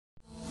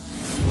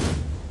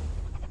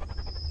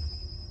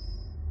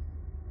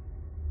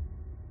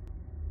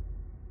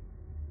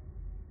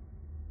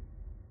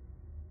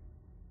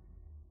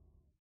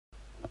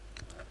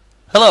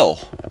Hello,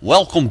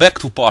 welcome back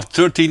to part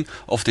 13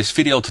 of this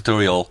video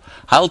tutorial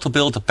how to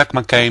build a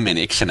Pacman game in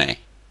XNA.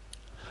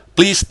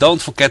 Please don't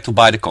forget to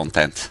buy the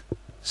content.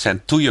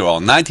 Send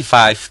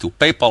 €2.95 to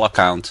PayPal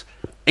account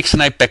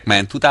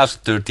XNAPacman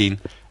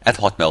 2013 at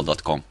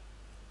hotmail.com.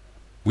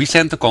 We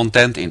send the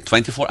content in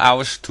 24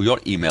 hours to your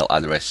email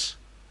address.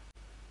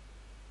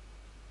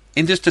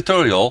 In this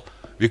tutorial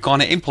we're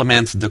gonna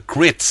implement the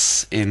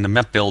grids in the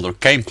MapBuilder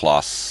game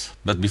class.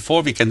 But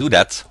before we can do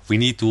that, we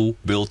need to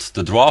build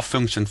the draw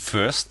function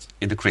first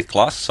in the grid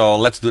class. So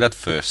let's do that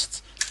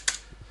first.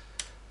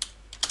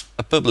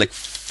 A public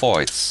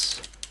void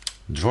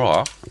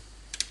draw,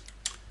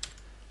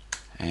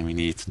 and we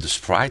need the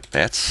sprite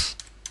paths.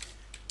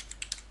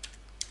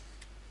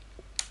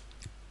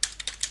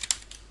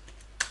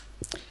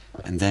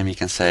 And then we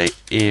can say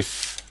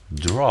if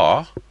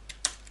draw,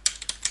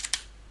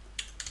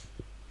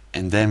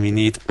 and then we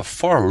need a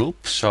for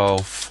loop. So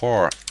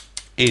for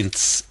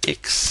int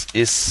x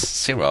is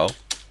 0,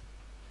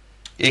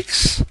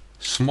 x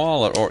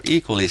smaller or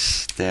equal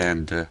is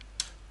than the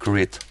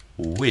grid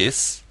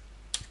width,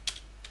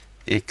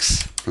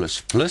 x plus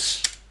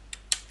plus,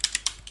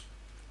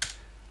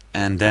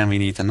 and then we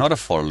need another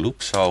for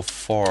loop. So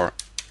for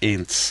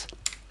int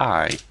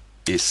I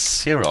is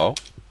 0,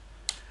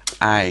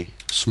 I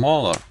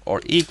smaller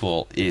or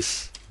equal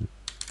is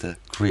the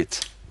grid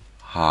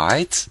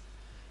height,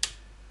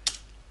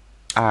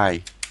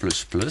 I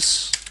plus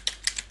plus,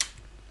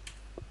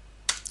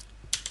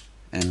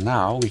 and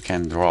now we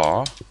can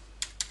draw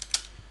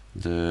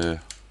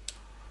the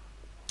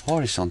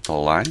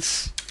horizontal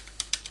lines,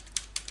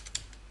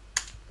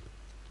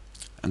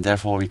 and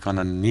therefore we're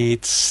gonna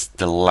need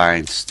the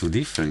lines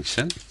 2D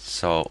function.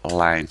 So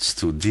lines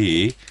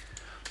 2D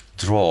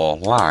draw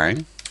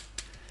line,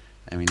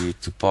 and we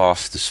need to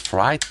pass the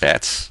sprite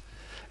paths,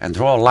 and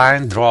draw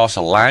line draws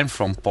a line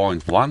from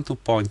point 1 to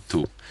point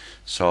 2.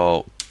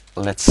 So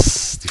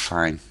let's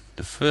define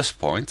the first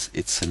point.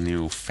 It's a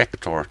new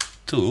vector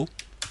 2,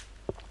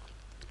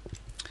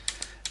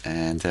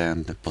 and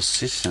then the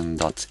position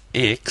dot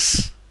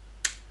x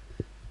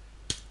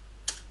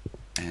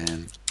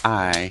and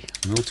I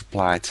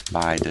multiplied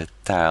by the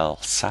tile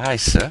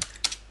size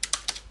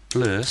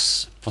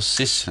plus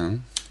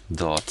position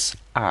dot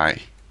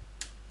I,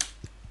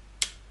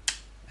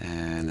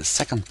 and the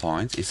second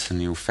point is a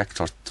new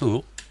vector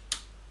 2,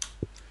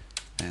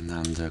 and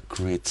then the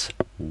grid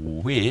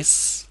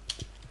width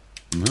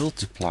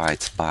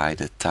multiplied by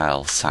the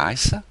tile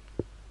size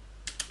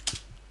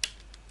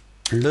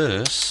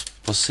plus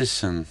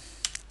position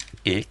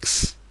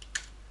x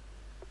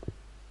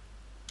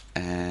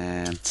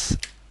and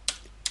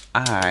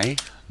I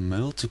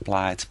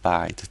multiplied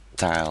by the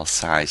tile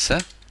size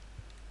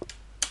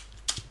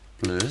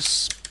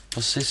plus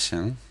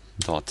position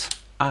dot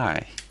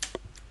I,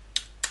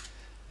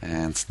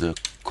 and the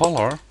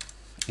color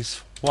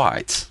is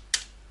white.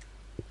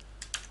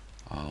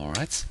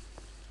 Alright,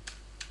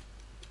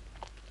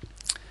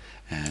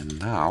 and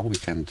now we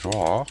can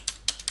draw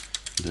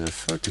the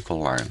vertical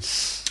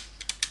lines.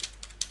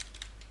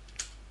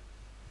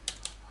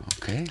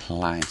 Okay,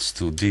 lines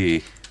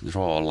 2D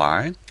draw a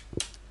line,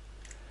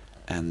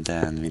 and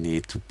then we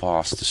need to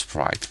pass the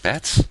sprite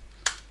path,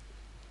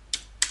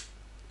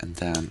 and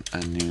then a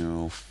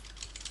new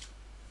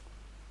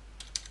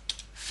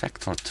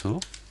vector 2,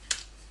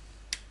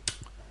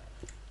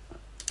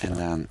 and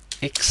then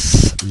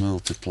x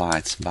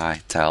multiplied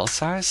by tile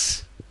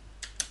size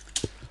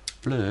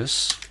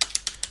plus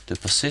the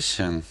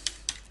position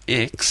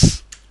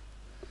x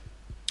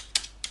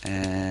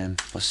and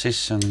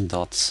position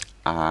dot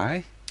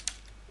I,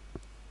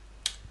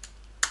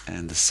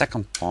 and the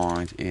second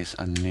point is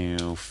a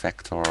new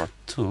vector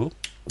 2,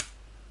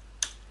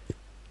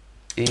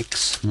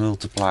 x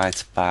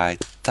multiplied by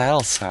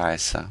tile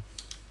size,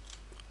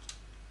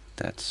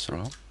 that's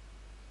wrong,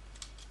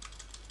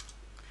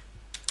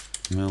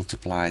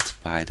 multiplied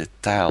by the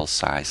tile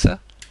size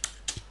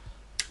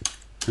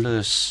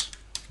plus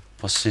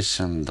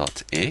position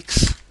dot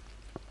x,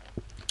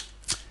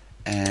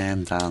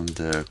 and then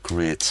the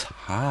grid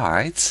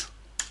height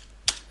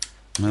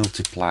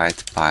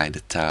multiplied by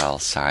the tile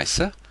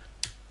size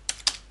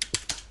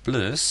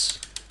plus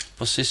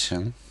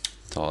position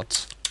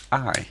dot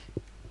I.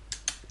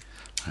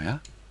 Yeah,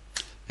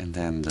 and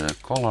then the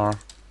color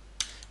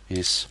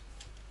is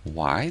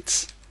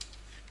white,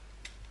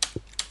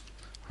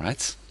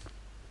 right?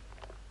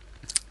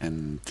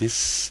 And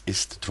this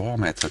is the draw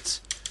method.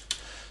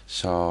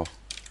 So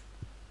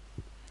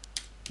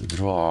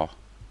draw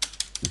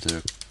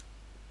the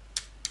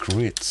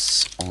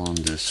grids on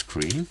the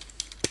screen,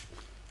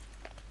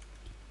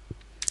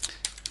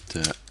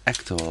 the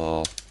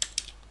actual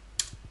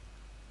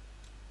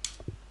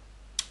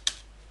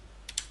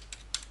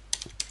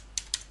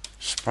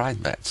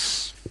sprite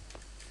beds.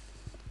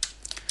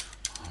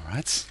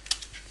 Alright,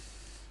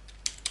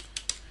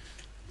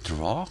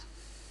 draw,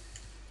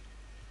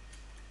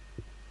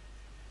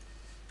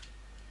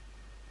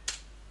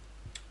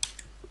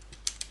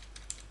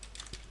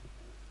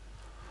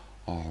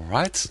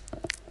 alright,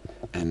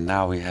 And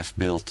now we have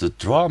built the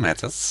draw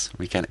methods.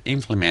 We can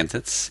implement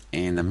it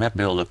in the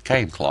MapBuilder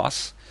game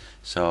class.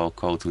 So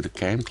go to the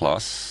game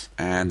class,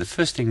 and the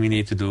first thing we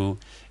need to do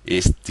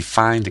is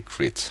define the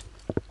grid.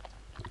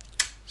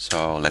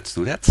 So let's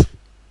do that.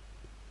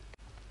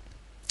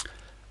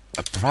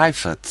 A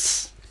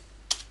private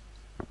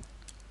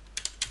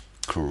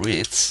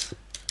grid.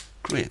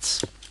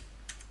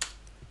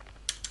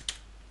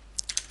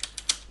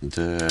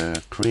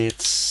 The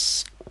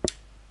grids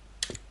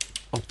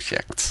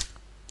object.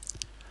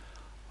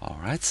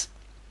 Alright.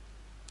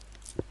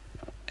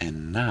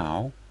 And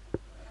now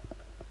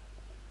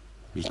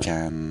we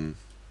can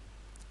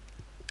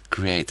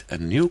create a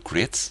new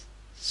grid.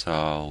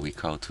 So we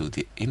go to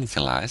the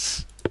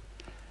initialize,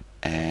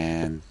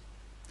 and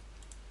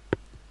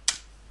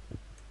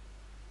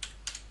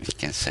we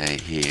can say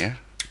here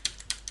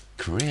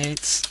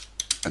create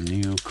a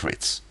new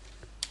grid.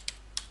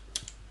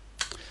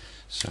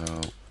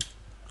 So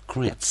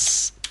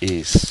grids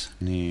is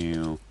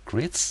new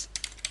grids,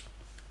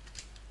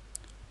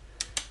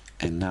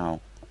 and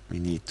now we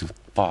need to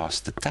pass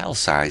the tile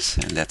size,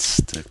 and that's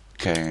the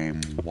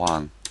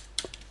game1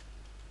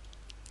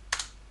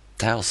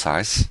 tile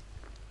size,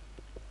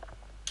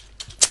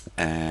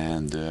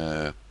 and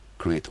the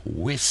grid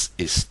width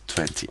is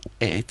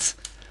 28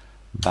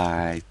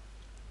 by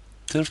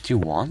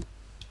 31.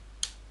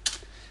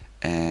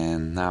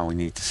 And now we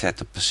need to set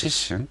the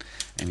position,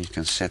 and you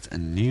can set a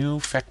new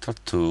factor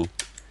 2,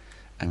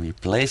 and we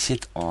place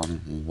it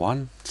on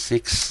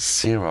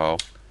 160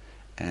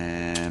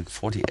 and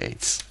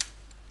 48.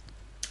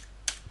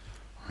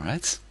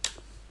 Alright.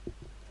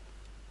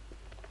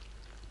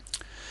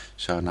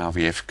 So now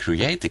we have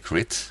created the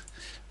grid.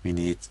 We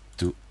need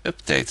to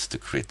update the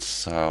grid.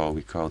 So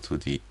we go to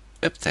the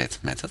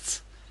update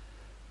method,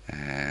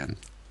 and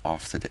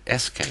after the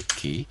escape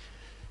key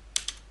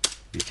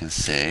we can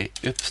say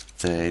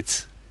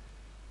update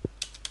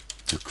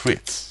the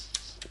grid,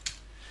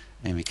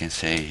 and we can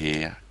say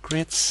here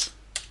grids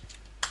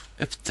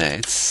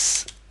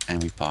updates,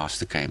 and we pass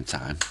the game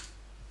time.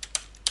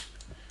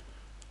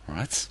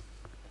 Right.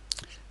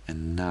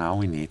 And now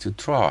we need to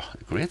draw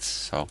a grid.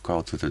 So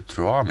go to the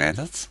draw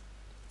method,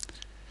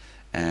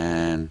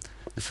 and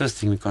the first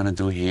thing we're gonna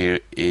do here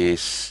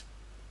is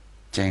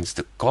change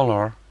the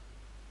color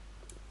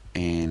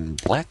in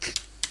black.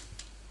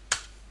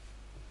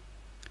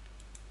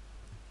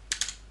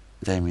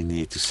 Then we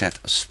need to set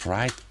a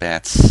sprite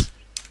beds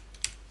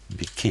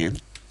begin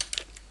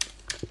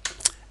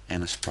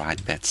and a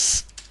sprite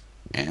beds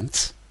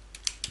end,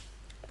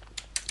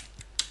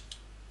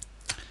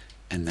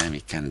 and then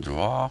we can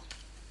draw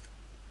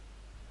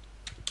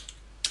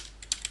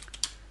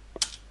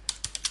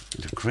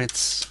the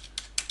grids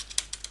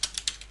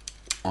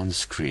on the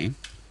screen,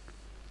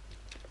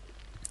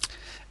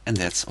 and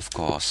that's of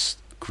course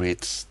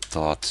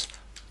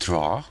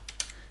grid.draw,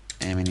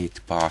 and we need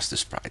to pass the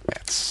sprite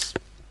beds.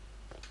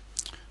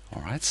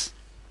 Alright,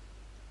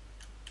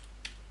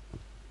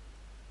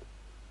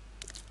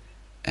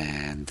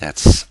 and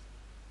that's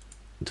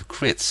the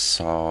grids.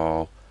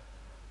 So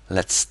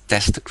let's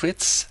test the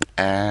grids,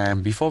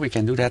 and before we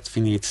can do that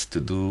we need to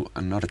do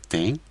another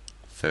thing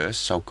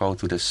first. So go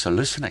to the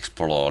Solution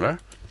Explorer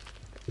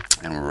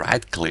and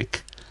right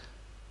click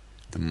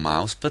the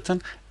mouse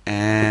button,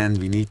 and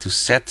we need to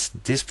set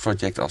this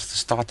project as the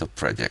startup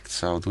project.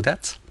 So do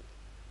that,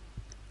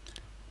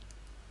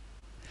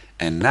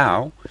 and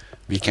now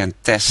we can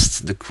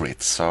test the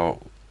grid.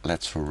 So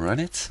let's run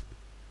it.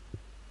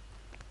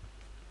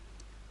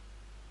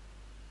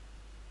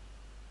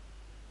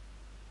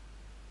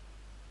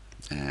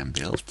 And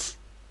build.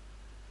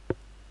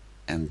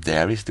 And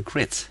there is the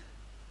grid.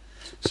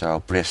 So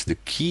press the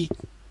key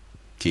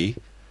to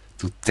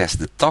test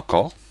the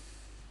toggle.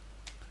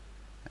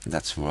 And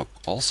that's work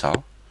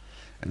also.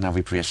 And now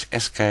we press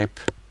escape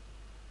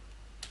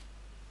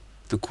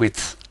to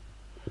quit.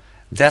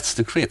 That's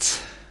the grid.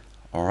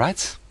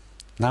 Alright.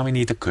 Now we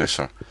need a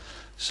cursor.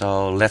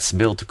 So let's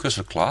build the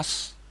cursor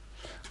class.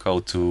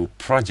 Go to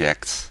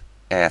project,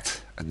 add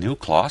a new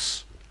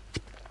class,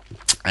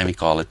 and we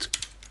call it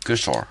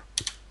cursor.cs.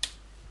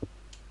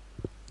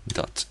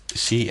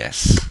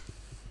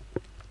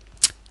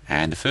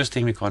 And the first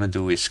thing we're going to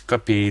do is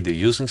copy the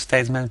using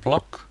statement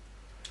block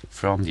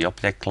from the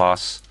object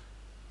class,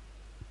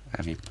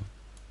 and we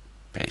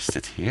paste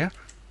it here.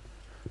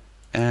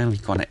 And we're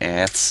going to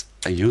add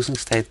a using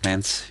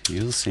statement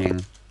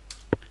using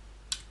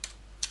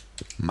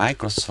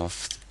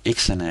Microsoft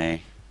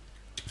XNA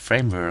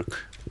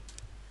Framework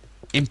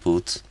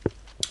input,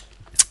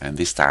 and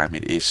this time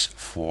it is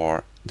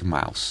for the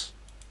mouse.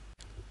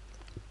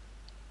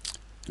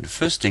 And the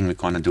first thing we're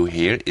going to do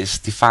here is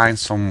define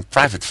some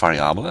private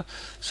variable.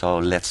 So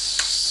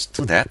let's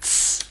do that,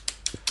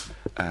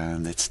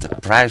 and it's the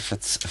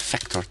private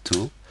factor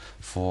 2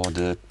 for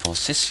the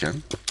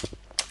position.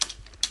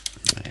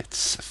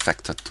 It's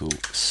factor to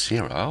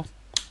 0,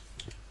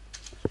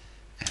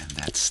 and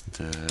that's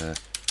the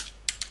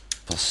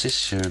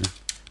position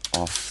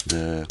of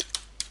the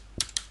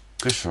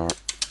cursor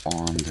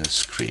on the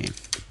screen.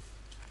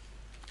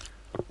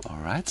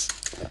 Alright,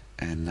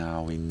 and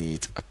now we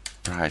need a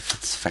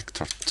private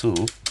vector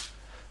 2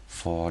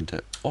 for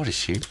the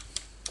origin.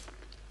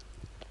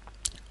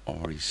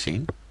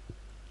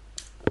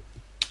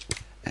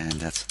 And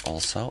that's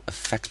also a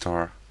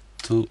vector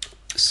 2,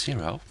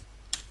 0.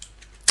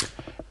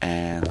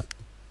 And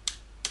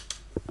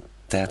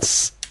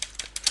that's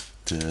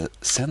the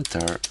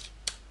center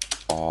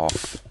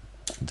of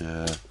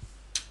the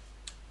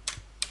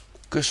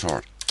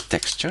cursor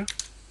texture.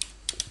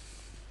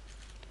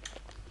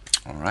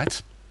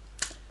 Alright,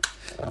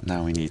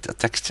 now we need a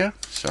texture,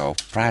 so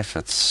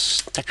private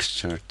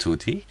texture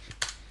 2D,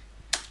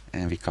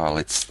 and we call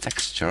it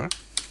texture.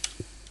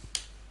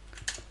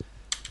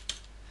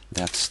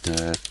 That's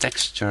the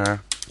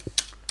texture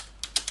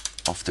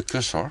of the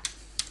cursor.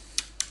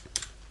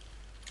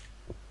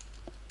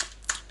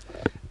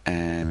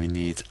 And we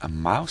need a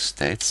mouse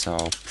state,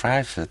 so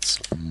private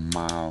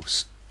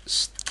mouse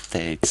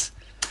state,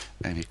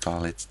 and we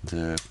call it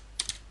the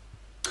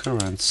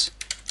current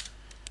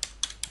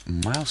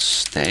mouse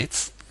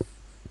state.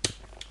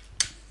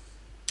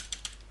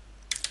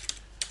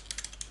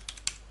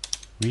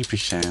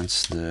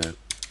 Represents the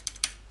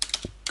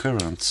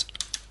current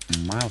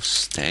mouse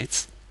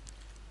state,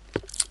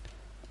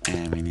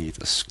 and we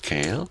need a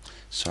scale,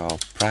 so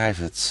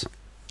private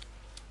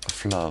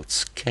float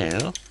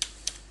scale,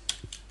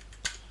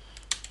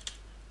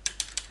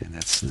 and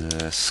that's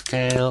the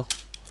scale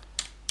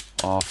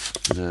of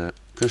the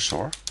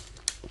cursor.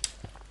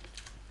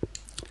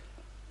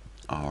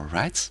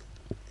 Alright,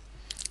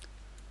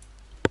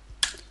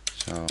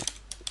 so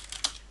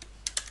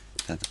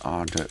that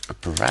are the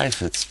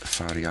private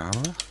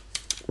variabelen.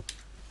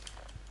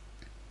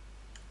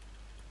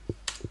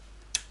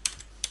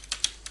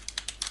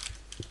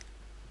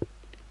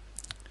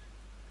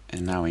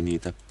 And now we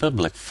need a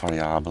public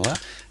variable,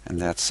 and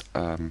that's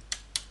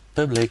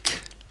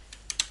public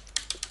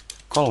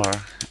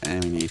color,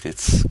 and we need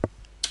its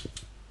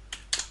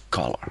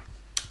color,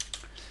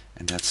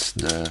 and that's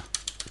the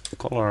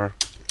color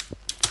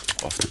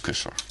of the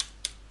cursor.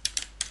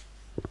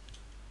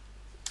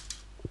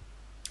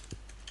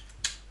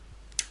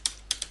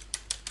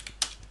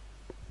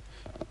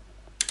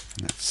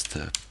 That's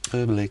the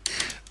public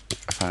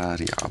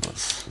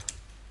variables.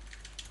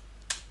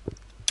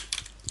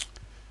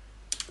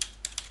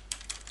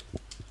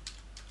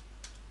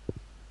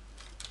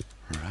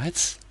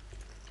 Right.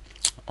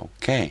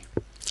 Okay.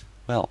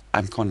 Well,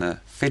 I'm gonna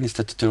finish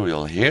the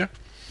tutorial here,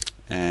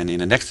 and in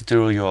the next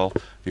tutorial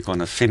we're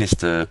gonna finish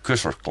the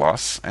cursor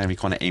class and we're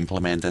gonna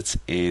implement it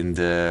in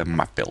the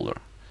MapBuilder.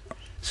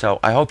 So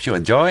I hope you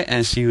enjoy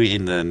and see you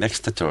in the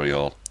next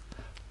tutorial.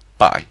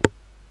 Bye.